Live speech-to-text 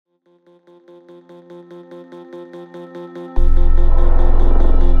All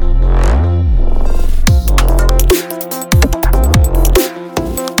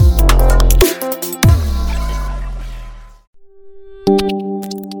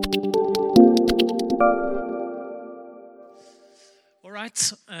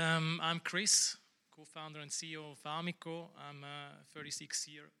right, I'm Chris, co-founder and CEO of Aumico. I'm 36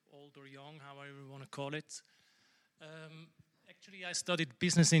 years old or young, however you want to call it. Actually, I studied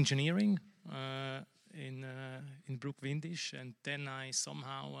business engineering in Brook-Windisch, and then I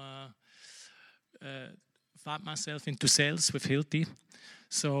somehow found myself into sales with Hilti.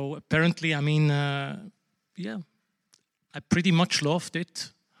 So apparently, I pretty much loved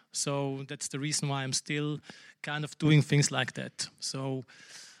it. So that's the reason why I'm still kind of doing things like that. So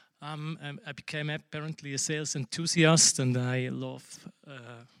I became apparently a sales enthusiast, and I love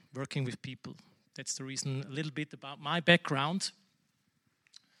working with people. That's the reason, a little bit about my background.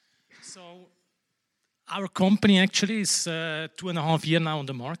 So our company actually is 2.5 years now on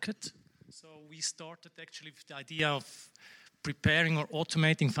the market. So we started actually with the idea of preparing or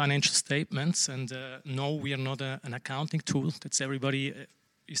automating financial statements. And no, we are not an accounting tool. That's everybody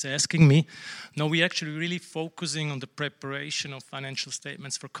is asking me. No, we're actually really focusing on the preparation of financial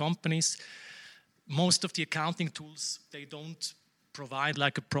statements for companies. Most of the accounting tools, they don't provide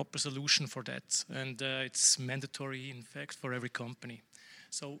like a proper solution for that. And it's mandatory, in fact, for every company.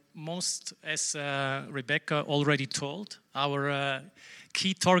 So most, as Rebecca already told, our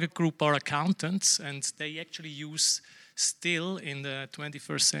key target group are accountants, and they actually use still in the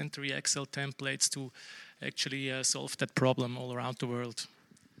 21st century Excel templates to actually solve that problem all around the world.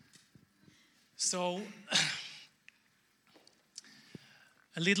 So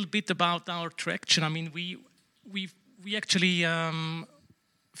a little bit about our traction. I mean, we actually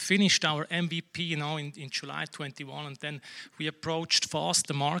finished our MVP, in July 21, and then we approached fast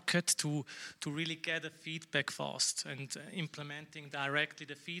the market to really gather feedback fast and implementing directly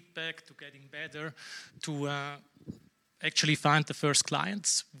the feedback, to getting better, to actually find the first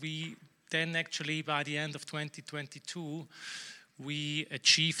clients. We then actually, by the end of 2022, we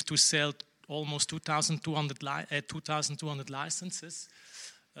achieved to sell almost 2,200 licenses,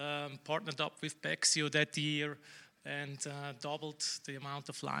 partnered up with Bexio that year, and doubled the amount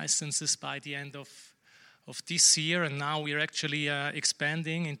of licenses by the end of this year. And now we're actually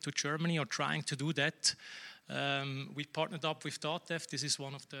expanding into Germany, or trying to do that. We partnered up with DATEV. This is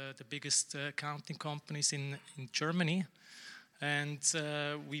one of the biggest accounting companies in Germany. And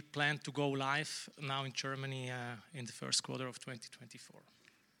we plan to go live now in Germany in the first quarter of 2024.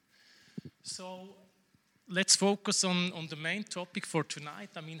 So let's focus on the main topic for tonight.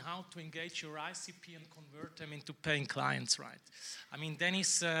 I mean, how to engage your ICP and convert them into paying clients, right? I mean,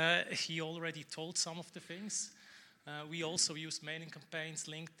 Dennis, he already told some of the things. We also use mailing campaigns,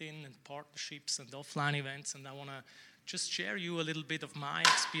 LinkedIn, and partnerships and offline events. And I want to just share you a little bit of my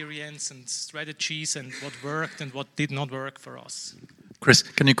experience and strategies and what worked and what did not work for us. Chris,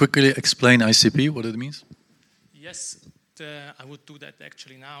 can you quickly explain ICP, what it means? Yes. I would do that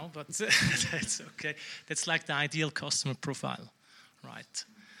actually now, but that's okay. That's like the ideal customer profile, right?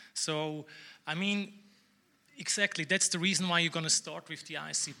 So, I mean, exactly, that's the reason why you're going to start with the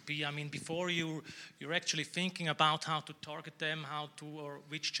ICP. I mean, before you're actually thinking about how to target them, or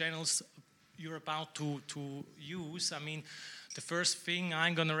which channels you're about to use. I mean, the first thing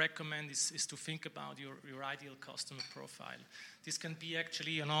I'm going to recommend is to think about your ideal customer profile. This can be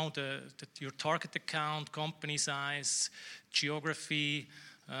actually, your target account, company size, geography,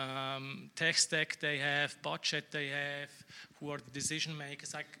 tech stack they have, budget they have, who are the decision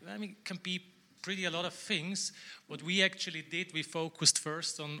makers. I mean, it can be pretty a lot of things. What we actually did, we focused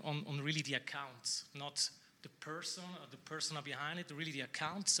first on really the accounts, not the person or the persona behind it, really the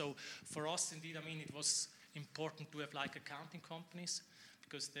account. So for us, indeed, I mean, it was important to have like accounting companies,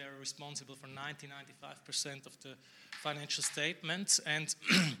 because they're responsible for 90-95% of the financial statements. And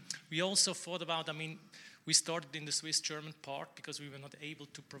we also thought about, I mean, we started in the Swiss-German part because we were not able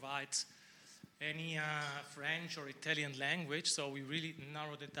to provide any French or Italian language, so we really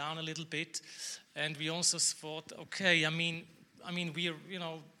narrowed it down a little bit. And we also thought, okay, I mean, we're,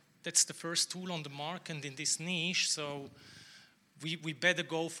 that's the first tool on the market in this niche, so we better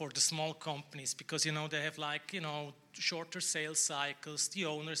go for the small companies, because, they have like, shorter sales cycles. The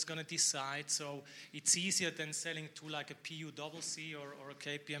owner is going to decide, so it's easier than selling to like a PUCC or a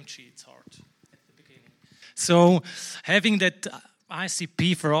KPMG. It's hard at the beginning. So having that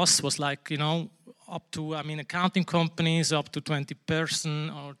ICP for us was like, up to, accounting companies up to 20 person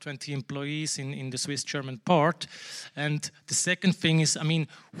or 20 employees in the Swiss-German part. And the second thing is,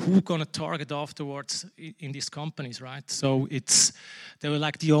 who gonna target afterwards in these companies, right? So they were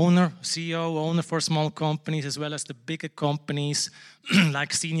like the CEO owner for small companies, as well as the bigger companies,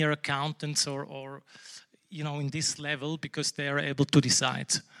 like senior accountants or in this level, because they are able to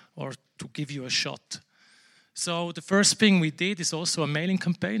decide or to give you a shot. So the first thing we did is also a mailing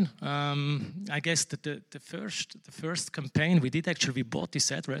campaign. I guess that the first campaign we did, actually we bought these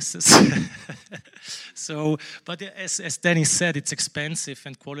addresses. So, but as Dennis said, it's expensive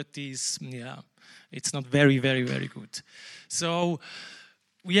and quality is, it's not very, very, very good. So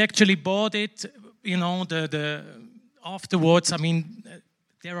we actually bought it. Afterwards,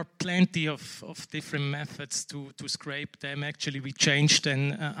 there are plenty of different methods to scrape them. Actually, we changed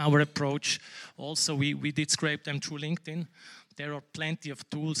our approach. Also, we did scrape them through LinkedIn. There are plenty of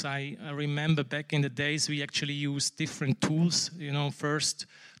tools. I remember back in the days, we actually used different tools, first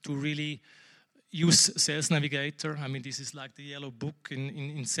to really use Sales Navigator. This is like the yellow book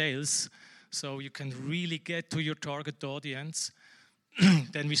in sales. So you can really get to your target audience.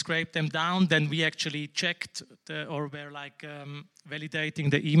 Then we scraped them down. Then we actually checked validating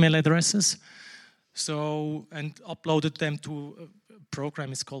the email addresses. So, and uploaded them to a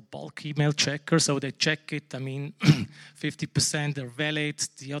program. It's called Bulk Email Checker. So they check it. 50% are valid.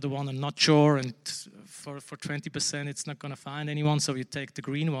 The other one, I'm not sure. And for 20%, it's not going to find anyone. So you take the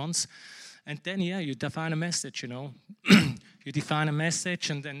green ones. And then, you define a message, You define a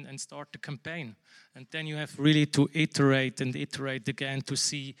message and start the campaign. And then you have really to iterate and iterate again to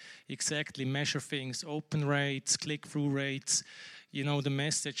see exactly, measure things, open rates, click-through rates, the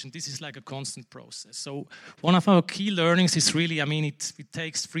message. And this is like a constant process. So one of our key learnings is really, it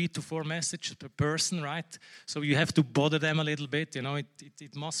takes 3 to 4 messages per person, right? So you have to bother them a little bit,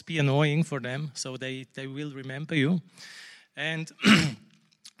 it must be annoying for them, so they will remember you. And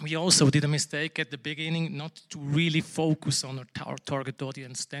we also did a mistake at the beginning not to really focus on our target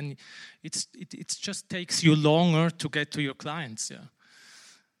audience. Then it just takes you longer to get to your clients. Yeah.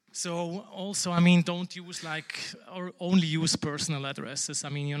 So also, don't use or only use personal addresses.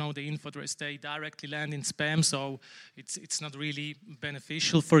 The info address, they directly land in spam, so it's not really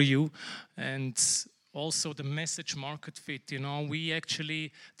beneficial for you. And also the message market fit, we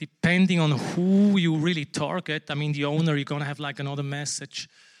actually, depending on who you really target, the owner, you're going to have another message.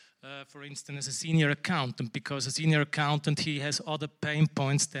 For instance, as a senior accountant, because a senior accountant, he has other pain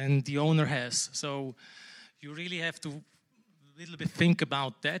points than the owner has. So you really have to a little bit think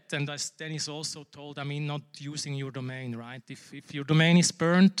about that. And as Dennis also told, not using your domain, right? If your domain is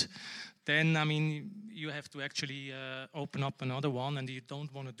burnt, then, you have to actually open up another one, and you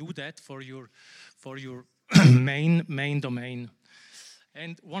don't want to do that for your main domain.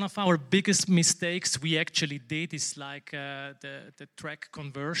 And one of our biggest mistakes we actually did is the track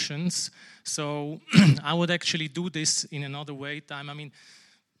conversions. So I would actually do this in another way.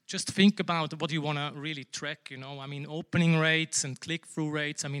 Just think about what you want to really track, opening rates and click-through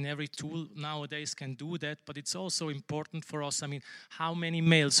rates. Every tool nowadays can do that, but it's also important for us. How many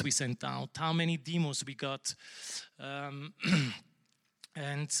mails we sent out, how many demos we got,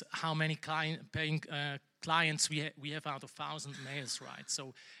 and how many paying clients we have out of 1,000 mails, right?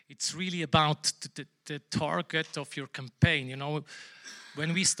 So it's really about the target of your campaign.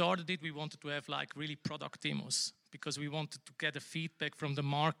 When we started it, we wanted to have really product demos, because we wanted to get a feedback from the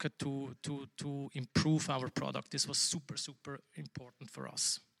market to improve our product. This was super, super important for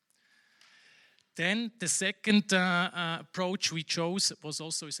us. Then the second approach we chose was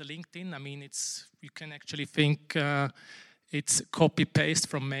also is a LinkedIn. You can actually think it's copy-paste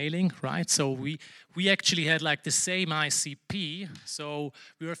from mailing, right? So we actually had the same ICP. So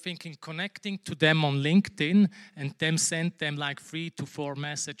we were thinking connecting to them on LinkedIn and then send them 3 to 4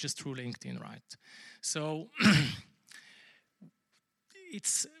 messages through LinkedIn, right? So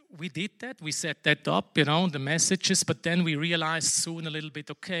we did that, we set that up, the messages, but then we realized soon a little bit,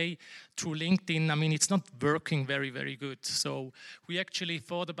 okay, through LinkedIn, it's not working very, very good. So we actually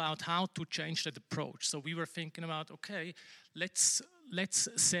thought about how to change that approach. So we were thinking about, okay, let's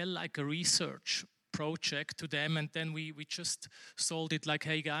sell a research project to them, and then we just sold it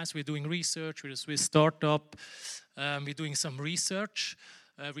hey guys, we're doing research, we're a startup, we're doing some research.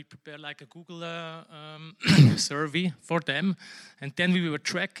 We prepared a Google survey for them, and then we were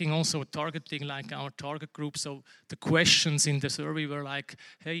tracking, also targeting our target group. So the questions in the survey were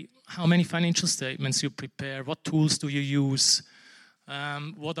hey, how many financial statements you prepare? What tools do you use?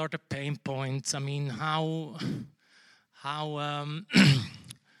 What are the pain points?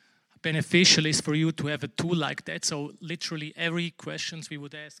 beneficial is for you to have a tool like that. So literally every questions we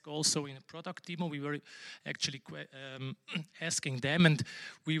would ask also in a product demo, we were actually asking them, and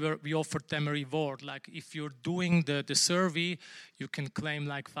we offered them a reward. Like if you're doing the survey, you can claim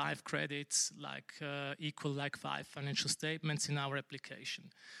like 5 credits, like equal like 5 financial statements in our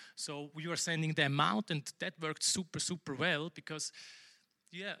application. So we were sending them out, and that worked super well, because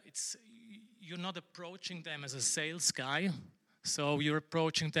you're not approaching them as a sales guy. So you're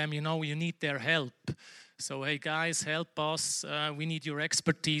approaching them, you need their help. So, hey guys, help us, we need your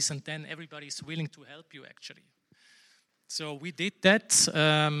expertise, and then everybody's willing to help you actually. So we did that,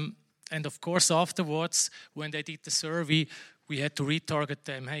 and of course afterwards, when they did the survey, we had to retarget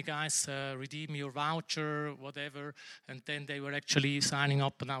them. Hey guys, redeem your voucher, whatever, and then they were actually signing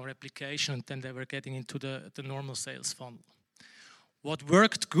up on our application, and then they were getting into the normal sales funnel. What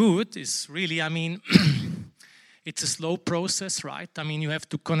worked good is really, it's a slow process, right? You have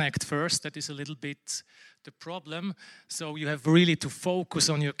to connect first. That is a little bit the problem. So you have really to focus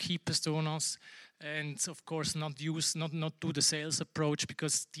on your key personas, and of course not do the sales approach,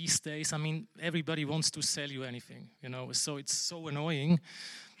 because these days, everybody wants to sell you anything, So it's so annoying.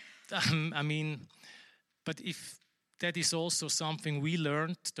 But if that is also something we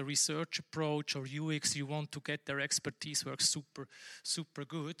learned, the research approach or UX, you want to get their expertise, works super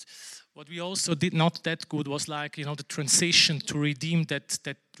good. What we also did not that good was the transition to redeem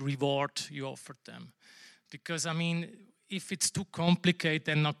that reward you offered them. Because, if it's too complicated,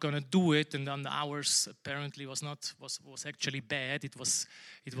 they're not going to do it, and then ours apparently was actually bad. It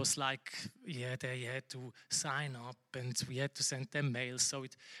was like, they had to sign up, and we had to send them mails, so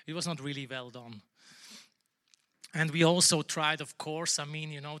it was not really well done. And we also tried, of course,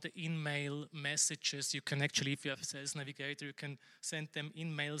 the in-mail messages. You can actually, if you have a Sales Navigator, you can send them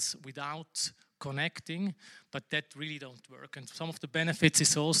in-mails without connecting, but that really don't work. And some of the benefits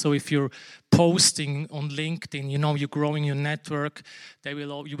is also if you're posting on LinkedIn, you're growing your network,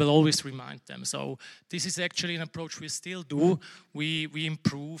 you will always remind them. So this is actually an approach we still do. We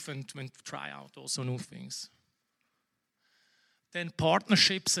improve and try out also new things. Then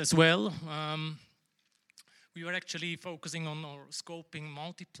partnerships as well. We were actually focusing on our scoping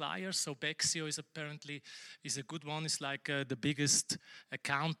multipliers. So Bexio is apparently a good one. It's like the biggest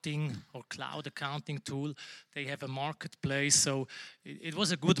accounting or cloud accounting tool. They have a marketplace, so it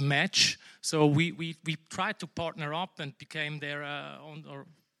was a good match. So we tried to partner up and became their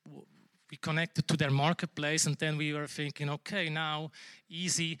we connected to their marketplace, and then we were thinking, okay, now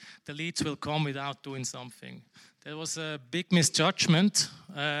easy, the leads will come without doing something. There was a big misjudgment.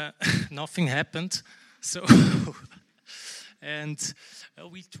 Nothing happened. So, and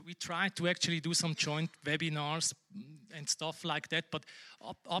we tried to actually do some joint webinars and stuff like that, but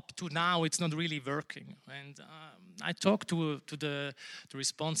up to now it's not really working. And I talked to the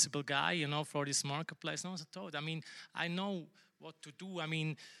responsible guy, for this marketplace. And I was told, I know what to do.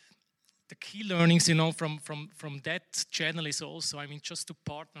 The key learnings, from that channel is also, just to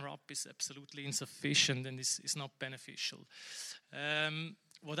partner up is absolutely insufficient and is not beneficial.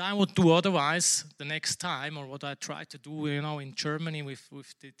 What I would do otherwise the next time, or what I try to do, in Germany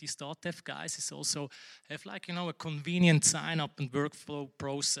with these .dev guys, is also have a convenient sign-up and workflow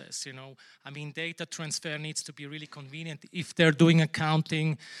process. Data transfer needs to be really convenient. If they're doing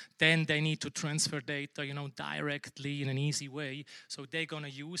accounting, then they need to transfer data, directly in an easy way. So they're gonna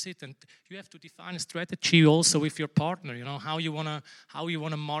use it, and you have to define a strategy also with your partner. How you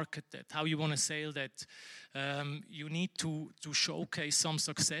wanna market that, how you wanna sell that. You need to showcase some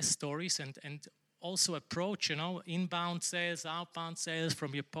success stories and also approach, inbound sales, outbound sales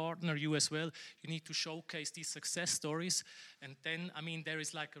from your partner, you as well. You need to showcase these success stories, and then there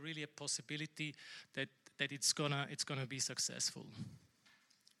is really a possibility that it's gonna be successful.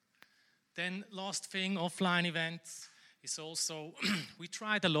 Then last thing, offline events is also we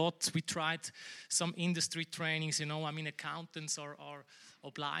tried a lot. We tried some industry trainings. Accountants are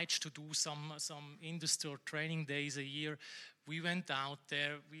obliged to do some industry or training days a year. We went out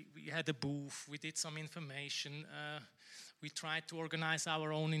there, we had a booth, we did some information, we tried to organize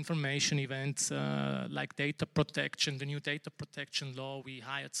our own information events, like data protection, the new data protection law. We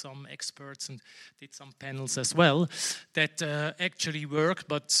hired some experts and did some panels as well that actually worked,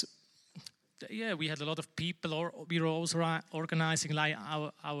 but we had a lot of people, or we were also organizing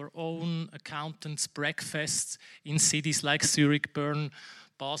our own accountants' breakfasts in cities like Zurich, Bern,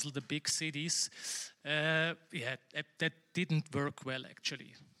 Basel, the big cities. That didn't work well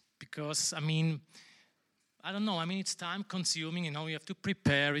actually, because I don't know. I mean, it's time consuming. You have to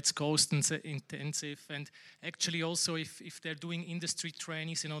prepare. It's cost intensive, and actually, also if they're doing industry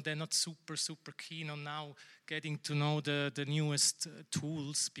trainings, they're not super keen on now getting to know the newest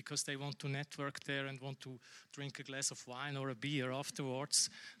tools because they want to network there and want to drink a glass of wine or a beer afterwards.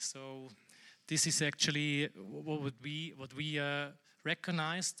 So this is actually what we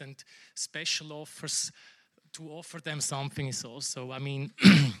recognized, and special offers to offer them something is also. I mean.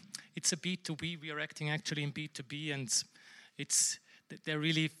 It's a B2B. We are acting actually in B2B, and they're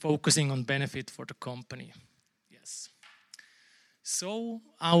really focusing on benefit for the company. Yes. So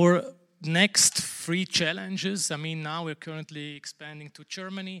our next 3 challenges. I mean, now we're currently expanding to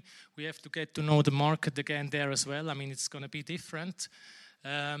Germany. We have to get to know the market again there as well. I mean, it's going to be different.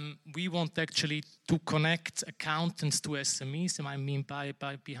 We want actually to connect accountants to SMEs. I mean, by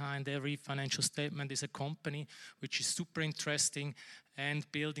behind every financial statement is a company, which is super interesting, and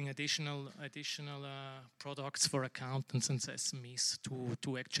building additional products for accountants and SMEs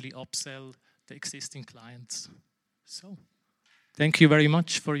to actually upsell the existing clients. So, thank you very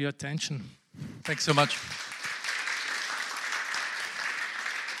much for your attention. Thanks so much.